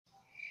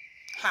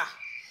Ha!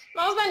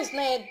 My husband is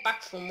not yet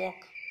back from work.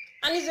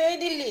 And it's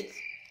already late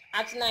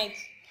at night.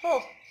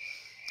 Oh,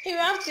 he will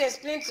have to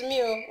explain to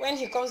me when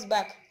he comes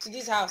back to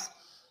this house.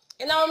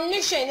 And I will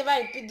make sure he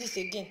never repeat this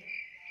again.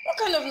 What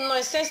kind of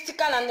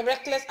nonsensical and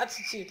reckless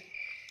attitude?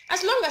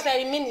 As long as I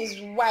remain his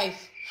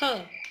wife.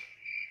 Can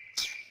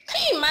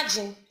you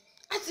imagine?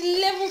 At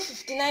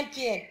 11:59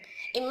 p.m.,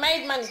 a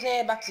married man is not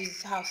yet back to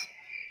his house.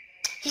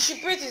 He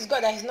should pray to his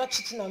God that he's not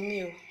cheating on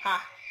me.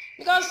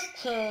 Because,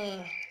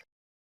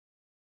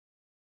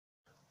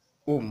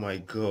 Oh my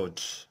God.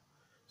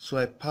 So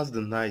I passed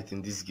the night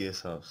in this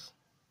girl's house.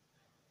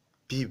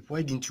 Babe,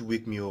 why didn't you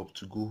wake me up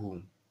to go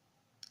home?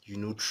 You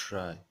know,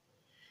 try.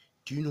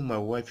 Do you know my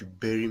wife will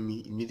bury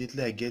me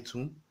immediately I get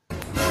home?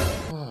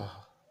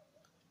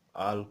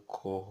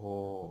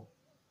 Alcohol.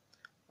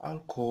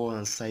 Alcohol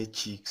and side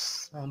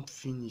chicks. I'm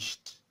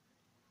finished.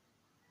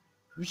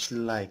 Which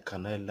lie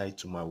can I lie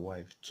to my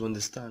wife to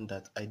understand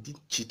that I did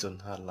cheat on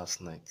her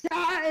last night?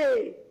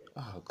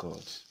 Oh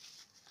God.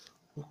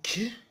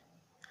 Okay.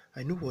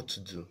 I know what to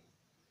do.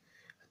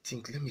 I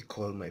think let me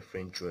call my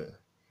friend Joel.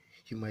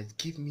 He might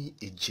give me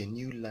a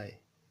genuine lie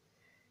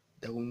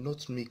that will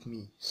not make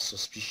me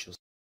suspicious.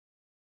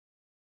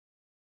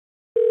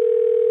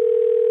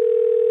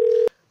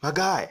 My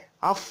guy,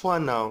 have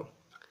fun now.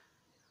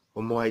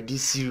 Omo, I did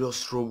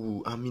serious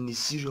trouble. I'm in a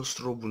serious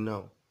trouble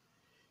now.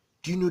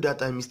 Do you know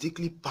that I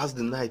mistakenly passed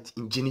the night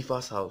in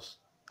Jennifer's house?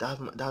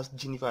 That's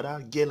Jennifer,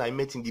 that girl I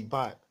met in the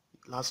bar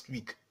last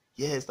week.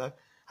 Yes,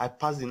 I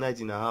passed the night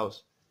in her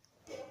house.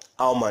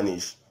 How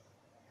manage?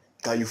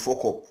 Can you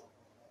fuck up?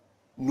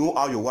 Know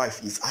how your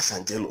wife is harsh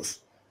and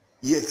jealous.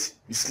 Yet,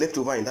 you slept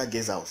over in that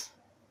girl's house.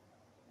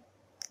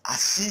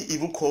 Has she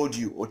even called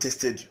you or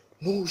texted you?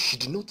 No, she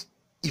did not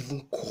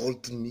even call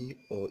me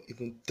or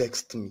even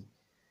text me.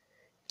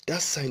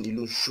 That sign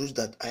alone shows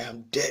that I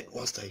am dead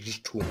once I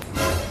reached home.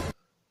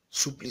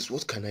 So please,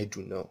 what can I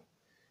do now?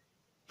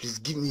 Please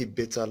give me a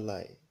better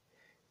lie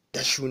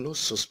that she will not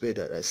suspect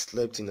that I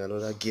slept in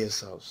another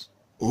girl's house.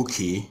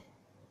 Okay.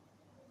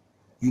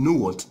 You know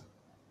what?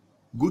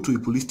 Go to a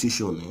police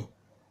station,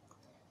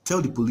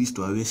 Tell the police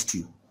to arrest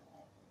you.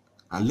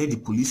 And let the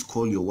police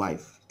call your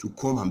wife to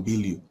come and bail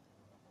you.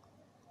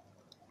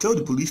 Tell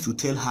the police to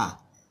tell her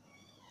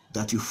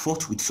that you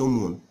fought with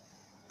someone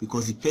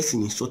because the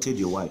person insulted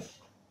your wife.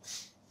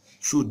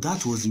 So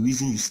that was the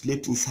reason you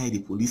slept inside a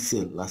police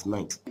cell last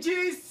night.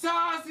 Jesus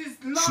is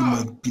Lord! She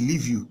might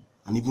believe you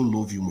and even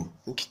love you more.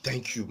 Okay,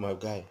 thank you, my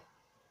guy.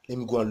 Let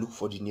me go and look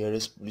for the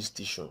nearest police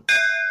station.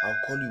 I'll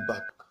call you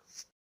back.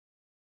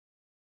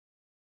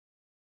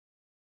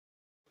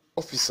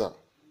 Officer,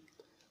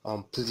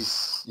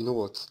 please, you know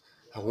what?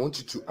 I want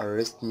you to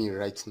arrest me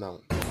right now.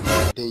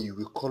 Then you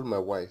will call my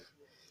wife.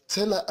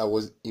 Tell her I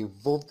was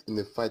involved in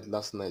a fight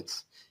last night.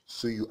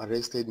 So you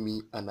arrested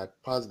me and I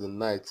passed the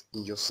night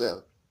in your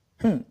cell.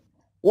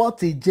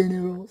 What a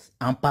generous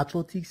and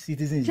patriotic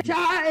citizen is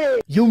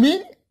this? You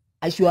mean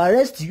I should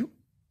arrest you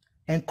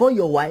and call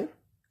your wife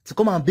to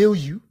come and bail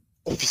you?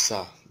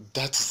 Officer,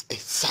 that is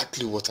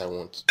exactly what I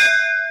want.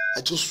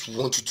 I just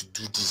want you to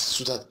do this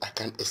so that I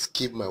can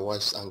escape my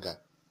wife's anger.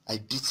 I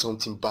did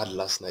something bad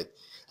last night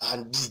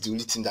and this is the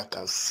only thing that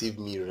can save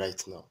me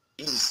right now.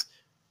 Please,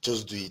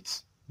 just do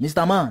it.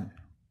 Mr. Man,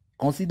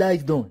 consider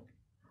it done.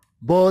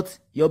 But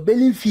your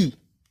bailing fee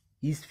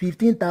is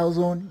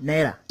 15,000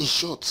 naira. In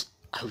short,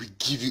 I will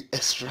give you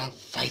extra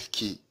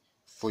 5k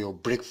for your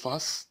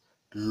breakfast,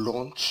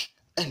 lunch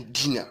and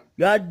dinner.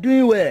 You are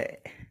doing well.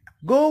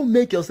 Go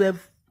make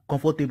yourself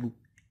comfortable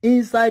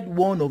inside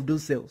one of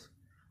those cells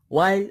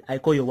while I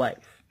call your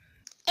wife.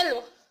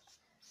 hello.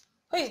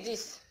 Who is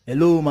this?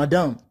 Hello,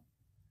 madam.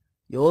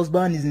 Your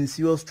husband is in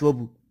serious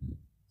trouble.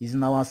 He's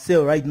in our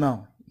cell right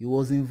now. He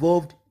was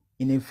involved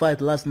in a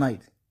fight last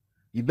night.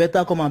 You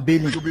better come and bail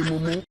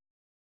him.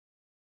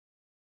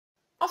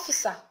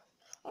 Officer,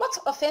 what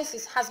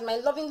offenses has my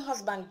loving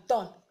husband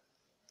done?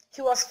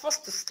 He was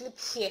forced to sleep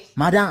here.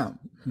 Madam,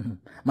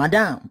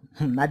 madam,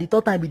 na the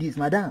third time be this,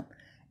 madam.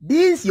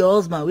 This your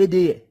husband wey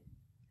dey here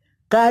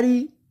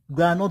carry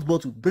groundnut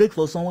bottle break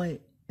for someone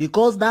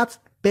because that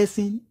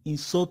person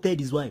insulted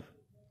his wife,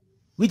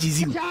 which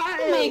is you.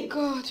 Oh my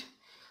God.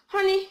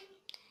 Honey,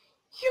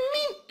 you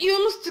mean you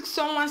almost took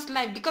someone's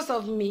life because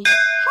of me?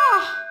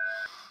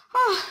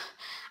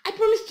 I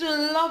promise to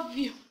love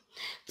you,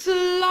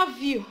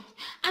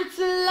 and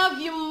to love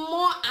you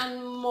more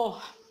and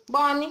more.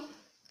 Bonnie,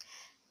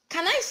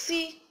 can I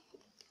see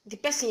the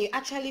person you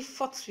actually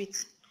fought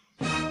with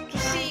to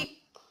see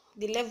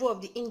the level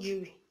of the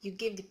injury you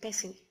gave the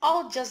person,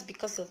 all just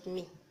because of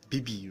me?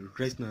 Baby,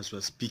 right now as we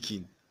are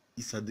speaking,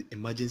 it's at the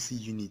emergency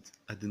unit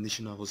at the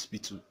National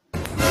Hospital.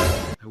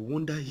 I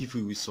wonder if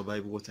he will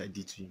survive what I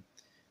did to him.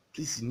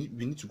 Please, we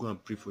need to go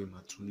and pray for him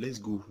at home. Let's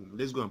go home.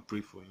 Let's go and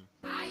pray for him.